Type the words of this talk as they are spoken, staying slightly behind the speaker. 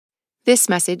This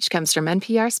message comes from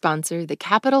NPR sponsor, the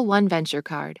Capital One Venture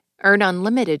Card. Earn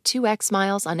unlimited 2x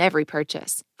miles on every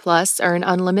purchase. Plus, earn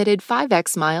unlimited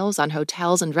 5x miles on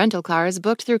hotels and rental cars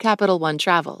booked through Capital One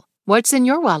Travel. What's in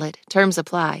your wallet? Terms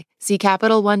apply. See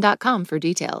CapitalOne.com for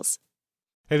details.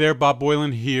 Hey there, Bob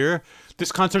Boylan here.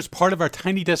 This concert's part of our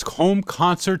Tiny Desk Home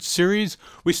Concert Series.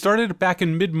 We started it back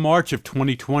in mid-March of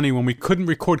 2020 when we couldn't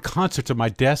record concerts at my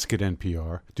desk at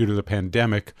NPR due to the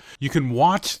pandemic. You can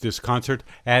watch this concert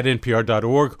at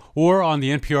npr.org or on the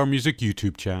NPR Music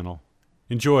YouTube channel.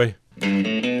 Enjoy.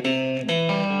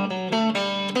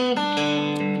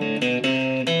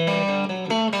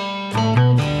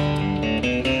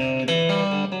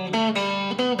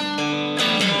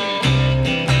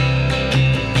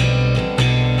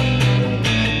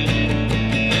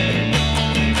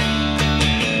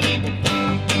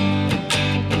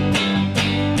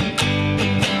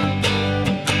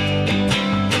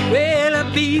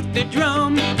 The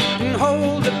drum and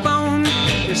hold the phone.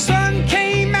 The sun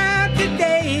came out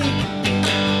today.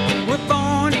 We're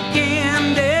born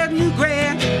again. There's new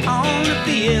grass on the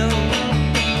field.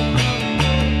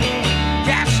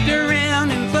 Cast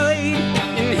around and played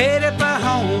and headed for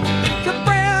home. The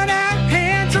brown-eyed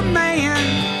handsome man.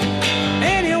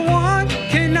 Anyone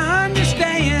can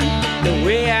understand the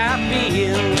way I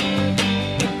feel.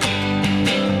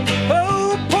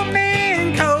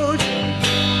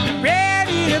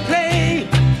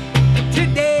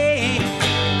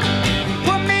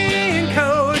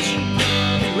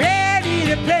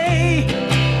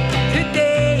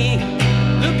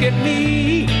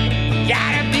 Me,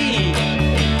 gotta be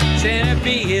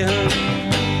Centerfield.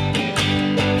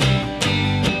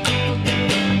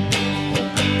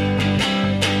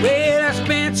 Well, I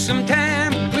spent some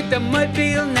time with the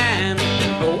Mudfield Nine,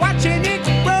 watching it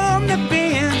from the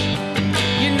bench.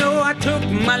 You know I took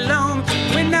my lumps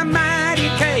when the mighty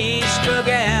K struck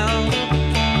out.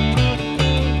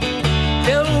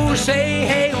 They'll say,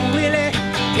 hey, Willie,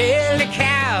 tell the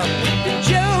cow that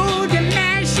Joe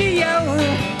DiMaggio.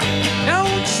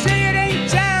 Don't say it ain't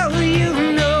so, you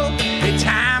know the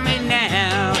timing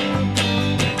now.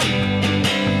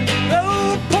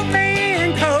 Oh, put me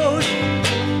in, coach,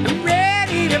 I'm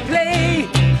ready to play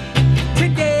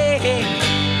today.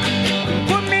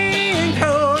 Put me in,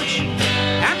 coach,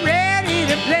 I'm ready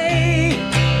to play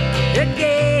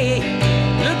today.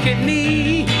 Look at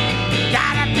me,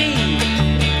 gotta be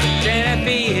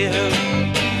Centerfield.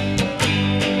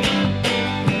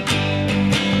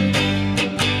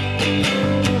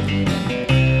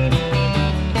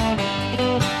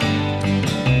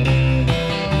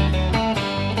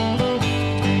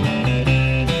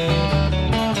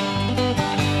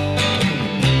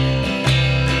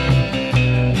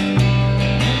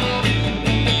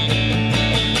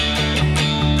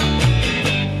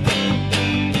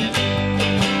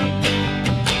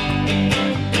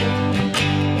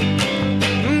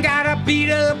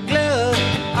 Beat up glove,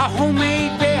 a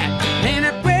homemade bat, and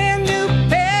a brand new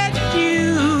pair of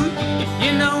shoes.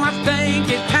 You know I think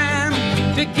it's time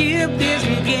to give this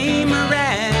game a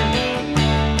ride.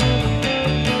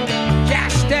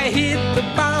 Just to hit the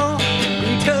ball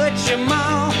and touch them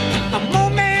all. A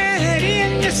moment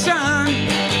in the sun,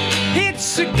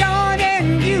 it's a gone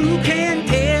and you can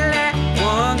tell that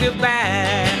one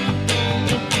goodbye.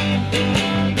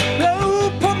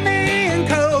 Oh, put me in,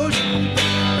 coach,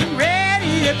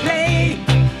 play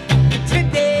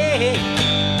today.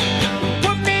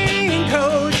 Put me in,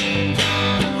 coach,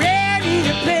 ready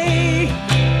to play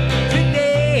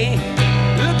today.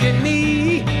 Look at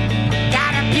me,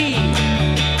 gotta be.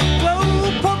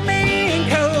 Whoa, put me in,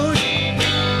 coach,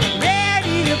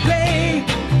 ready to play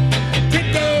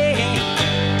today.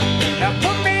 Now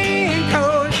put me in,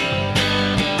 coach,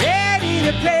 ready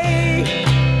to play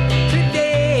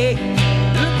today.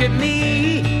 Look at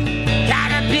me,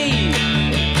 gotta be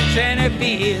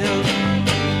Centerfield.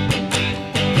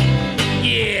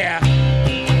 Yeah.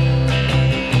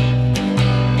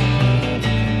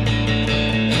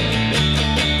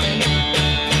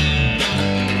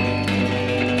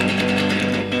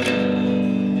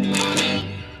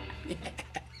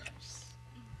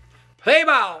 Play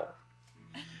ball.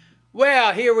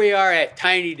 Well, here we are at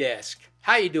Tiny Desk.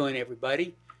 How you doing,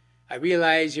 everybody? I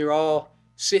realize you're all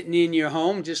sitting in your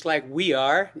home just like we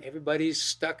are. Everybody's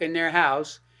stuck in their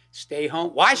house. Stay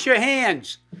home. Wash your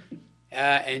hands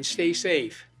and stay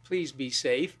safe. Please be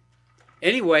safe.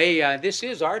 Anyway, this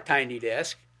is our Tiny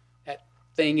Desk. That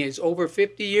thing is over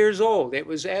 50 years old. It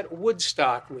was at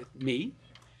Woodstock with me,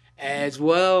 as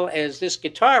well as this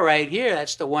guitar right here.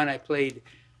 That's the one I played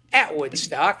at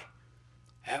Woodstock.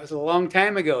 That was a long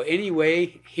time ago.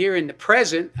 Anyway, here in the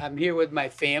present, I'm here with my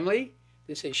family.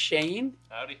 This is Shane.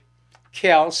 Howdy.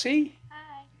 Kelsey.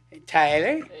 Hi. And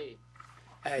Tyler. Hey.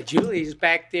 Julie's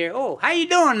back there. Oh, how you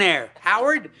doing there,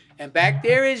 Howard? And back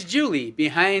there is Julie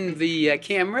behind the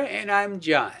camera, and I'm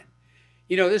John.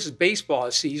 You know, this is baseball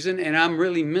season, and I'm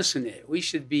really missing it. We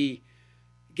should be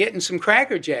getting some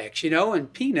Cracker Jacks,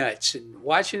 and peanuts and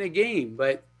watching a game,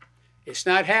 but it's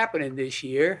not happening this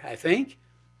year, I think.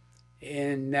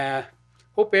 And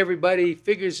hope everybody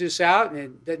figures this out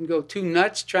and doesn't go too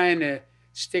nuts trying to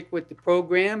stick with the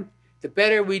program. The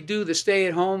better we do the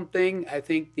stay-at-home thing, I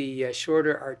think the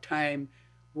shorter our time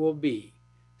will be.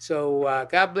 So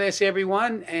God bless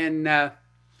everyone, and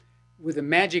with the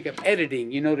magic of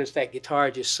editing, you notice that guitar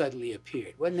just suddenly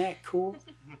appeared. Wasn't that cool?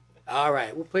 All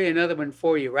right, we'll play another one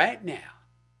for you right now.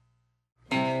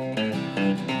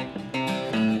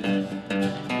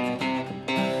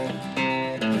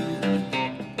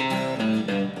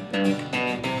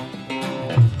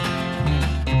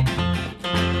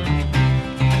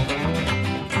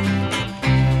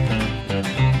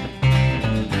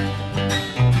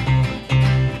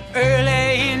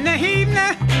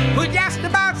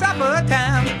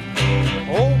 Time.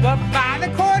 Over by the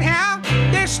courthouse,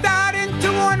 they're starting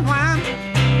to unwind.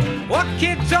 What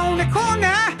kid's on the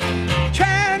corner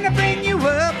trying to bring you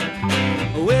up?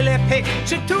 Willie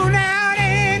picks a tune out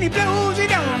and he blows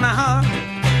it on the heart.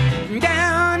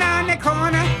 Down on the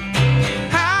corner,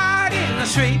 out in the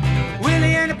street,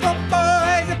 Willie and the Pope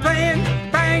boys are playing.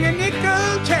 Bang a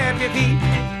nickel, tap your feet.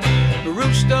 The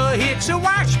rooster hits a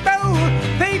washbowl,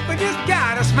 paper just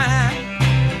gotta smile.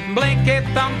 Blinky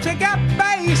thumbs a got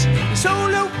bass,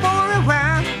 solo for a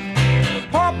while.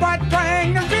 Poor Bud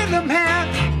playing the rhythm hand,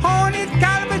 horn his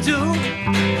calabazoo.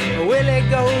 Willie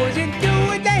goes into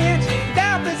a dance,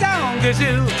 down his own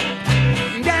kazoo.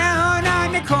 Down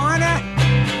on the corner,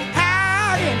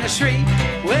 out in the street,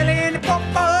 Willie and the poor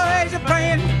boys are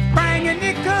playing. Bang a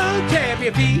nickel, tap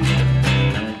your feet.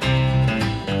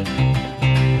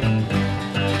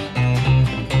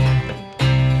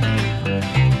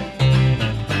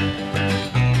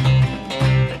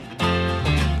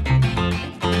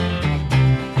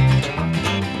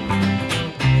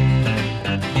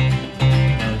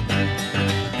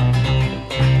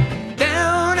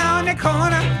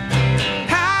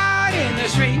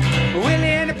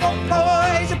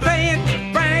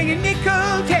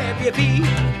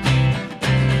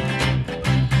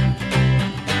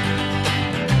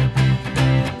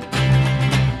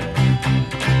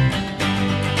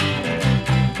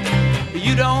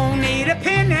 You don't need a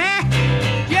penny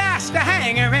just to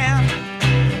hang around,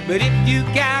 but if you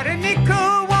got a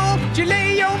nickel, won't you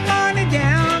lay your money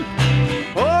down?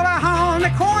 Over on the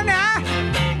corner,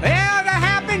 there's a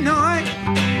happy noise.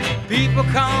 People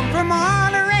come from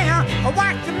all around,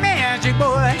 watch the magic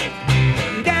boy.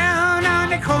 Down on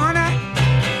the corner,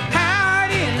 out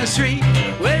in the street,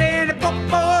 Willie and the Pope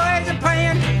boys are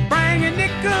playing. Bring a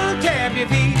nickel, tap your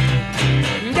feet.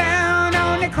 Down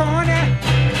on the corner,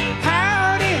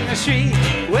 out in the street,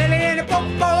 Willie and the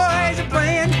Pope boys are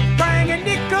playing. Bring a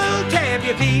nickel, tap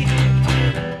your feet.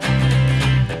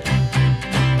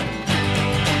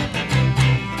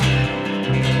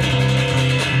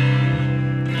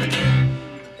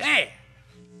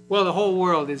 Well, the whole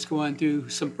world is going through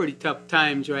some pretty tough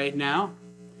times right now,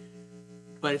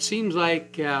 but it seems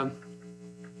like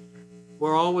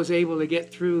we're always able to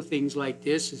get through things like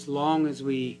this as long as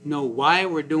we know why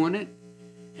we're doing it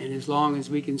and as long as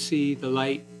we can see the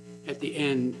light at the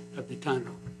end of the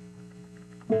tunnel.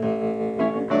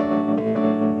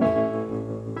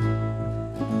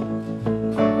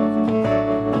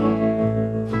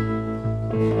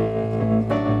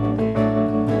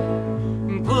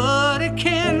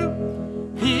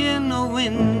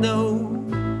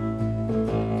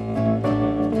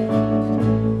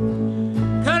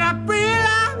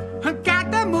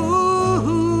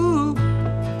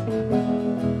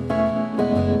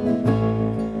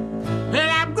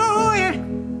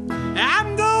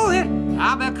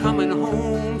 Coming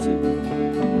home to,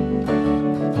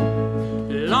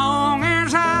 long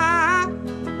as I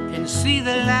can see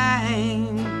the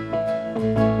line,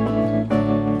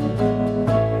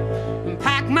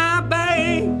 pack my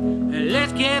bag and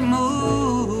let's get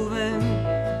moving,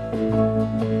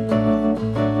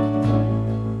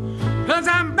 'cause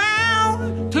I'm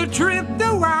bound to trip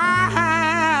the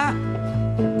wire,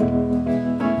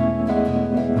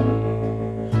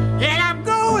 and I'm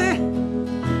going.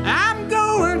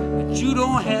 You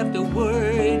don't have to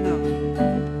worry, no.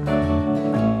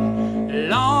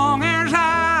 Long as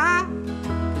I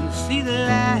can see the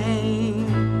line,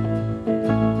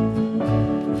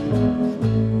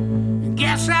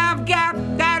 guess I've got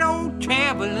that old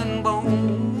traveling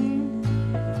bone.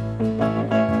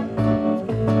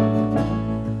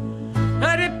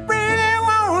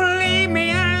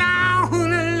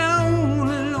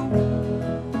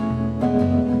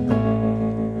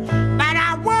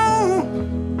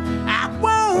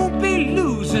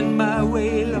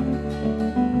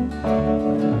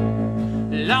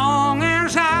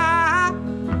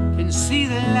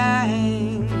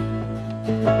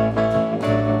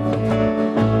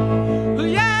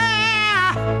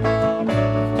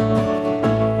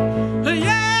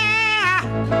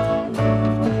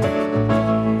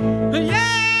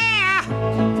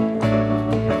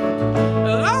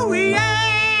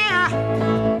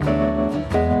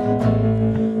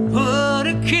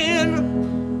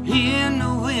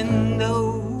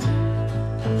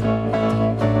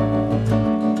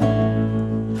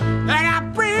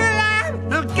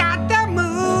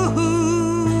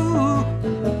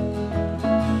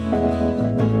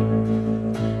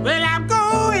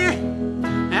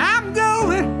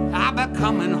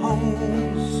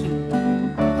 homes.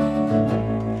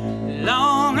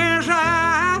 Long as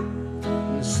I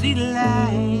see the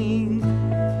light,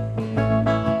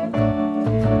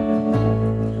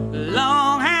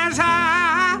 long as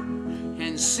I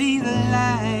can see the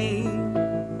light,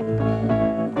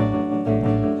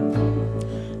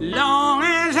 long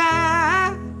as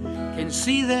I can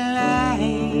see the light.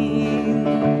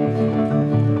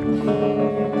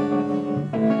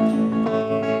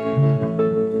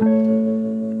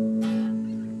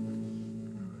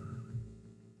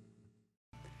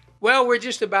 Well, we're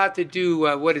just about to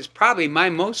do what is probably my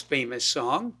most famous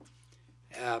song,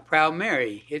 Proud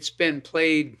Mary. It's been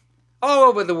played all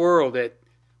over the world at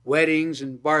weddings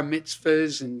and bar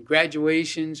mitzvahs and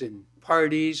graduations and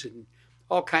parties and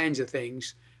all kinds of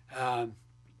things.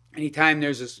 Anytime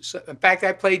there's in fact,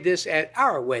 I played this at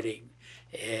our wedding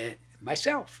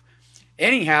myself.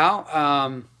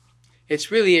 Anyhow,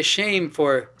 it's really a shame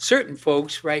for certain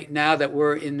folks right now that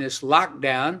we're in this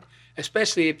lockdown,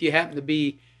 especially if you happen to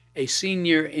be a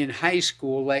senior in high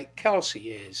school like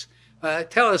Kelsey is.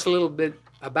 Tell us a little bit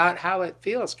about how it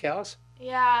feels, Kels.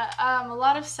 Yeah, a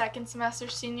lot of second semester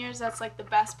seniors, that's like the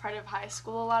best part of high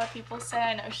school, a lot of people say.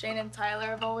 I know Shane and Tyler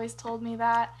have always told me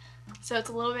that. So it's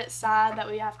a little bit sad that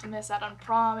we have to miss out on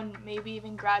prom and maybe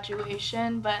even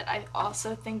graduation, but I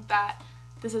also think that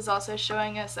this is also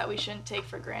showing us that we shouldn't take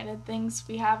for granted things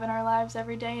we have in our lives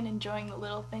every day and enjoying the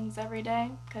little things every day,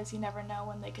 because you never know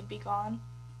when they could be gone.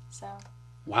 So.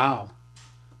 Wow.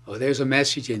 Well, there's a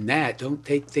message in that. Don't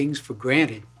take things for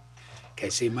granted,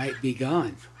 because they might be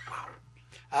gone.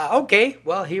 Wow. Okay,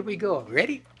 well, here we go.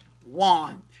 Ready?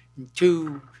 1,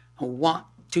 2, 1,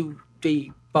 2,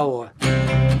 3, 4.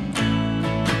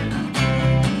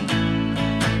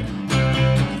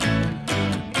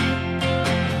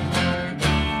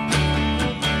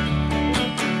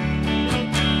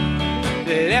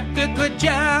 Left a good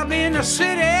job in the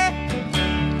city,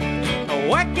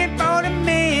 working for the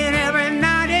men every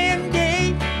night and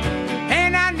day,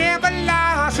 and I never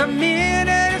lost a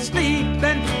minute of sleep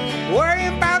and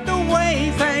worrying about the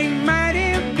way things might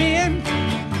have been.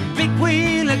 Big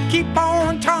wheel and keep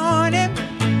on turning,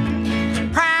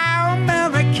 proud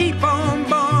mother keep on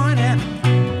burning,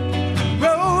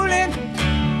 rolling,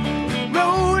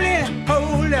 rolling,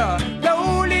 hold up,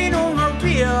 rolling on the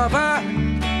river.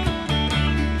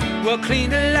 We'll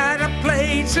clean a lot of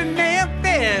plates in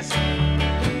Memphis,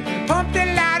 pumped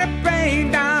a lot of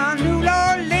rain down New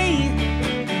Orleans,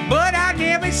 but I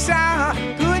never saw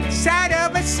a good side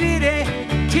of a city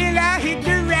till I hit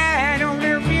the ride on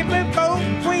the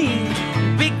riverboat Queen.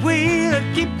 Big wheel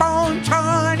keep on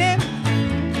turning,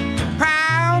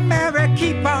 proud Mary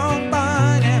keep on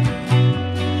burning,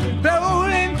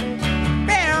 rolling,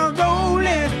 bell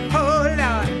rolling, hold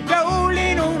on,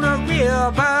 rolling on the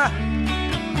river.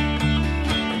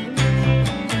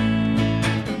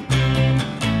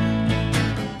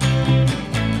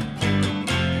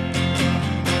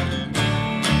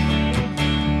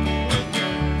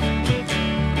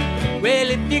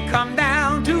 Well, if you come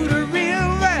down to the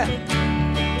river,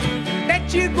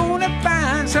 that you're gonna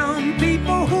find some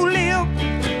people who live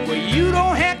where you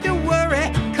don't have to worry,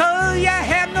 'cause you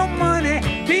have no money.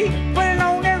 People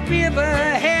on the river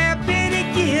happy to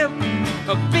give.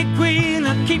 A big wheel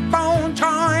and keep on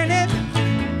turning,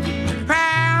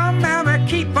 proud mama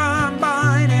keep on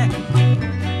burning,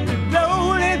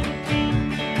 rolling,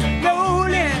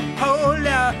 rolling, hold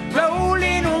up,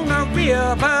 rolling on the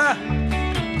river.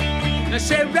 I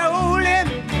said rolling,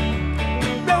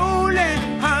 rolling,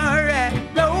 all right,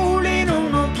 rolling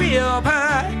on the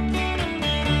river.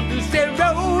 You said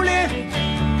rolling,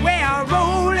 well,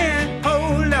 rolling,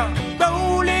 hold up,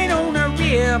 rolling on the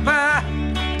river.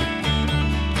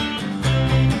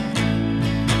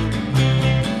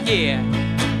 Yeah.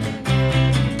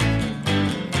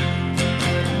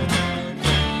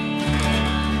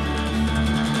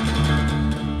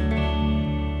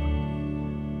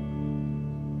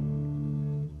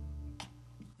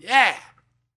 Yeah.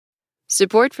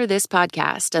 Support for this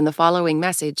podcast and the following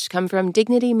message come from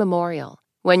Dignity Memorial.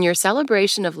 When your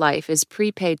celebration of life is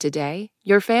prepaid today,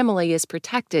 your family is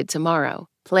protected tomorrow.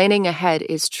 Planning ahead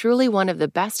is truly one of the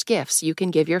best gifts you can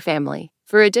give your family.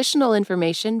 For additional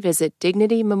information, visit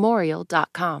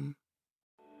dignitymemorial.com.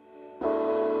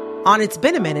 On It's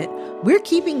Been a Minute, we're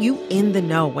keeping you in the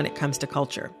know when it comes to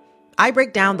culture. I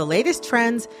break down the latest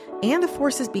trends and the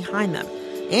forces behind them,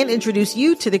 and introduce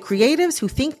you to the creatives who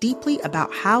think deeply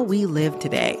about how we live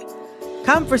today.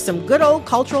 Come for some good old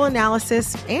cultural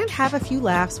analysis and have a few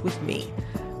laughs with me.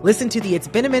 Listen to the It's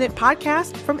Been a Minute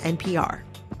podcast from NPR.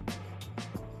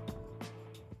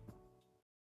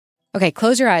 Okay,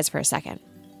 close your eyes for a second.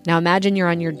 Now imagine you're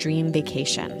on your dream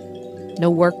vacation. No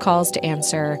work calls to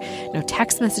answer, no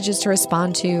text messages to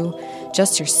respond to,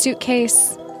 just your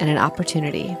suitcase and an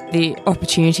opportunity. The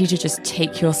opportunity to just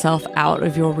take yourself out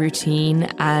of your routine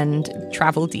and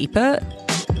travel deeper.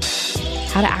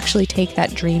 How to actually take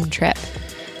that dream trip.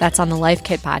 That's on the Life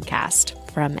Kit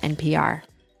podcast from NPR.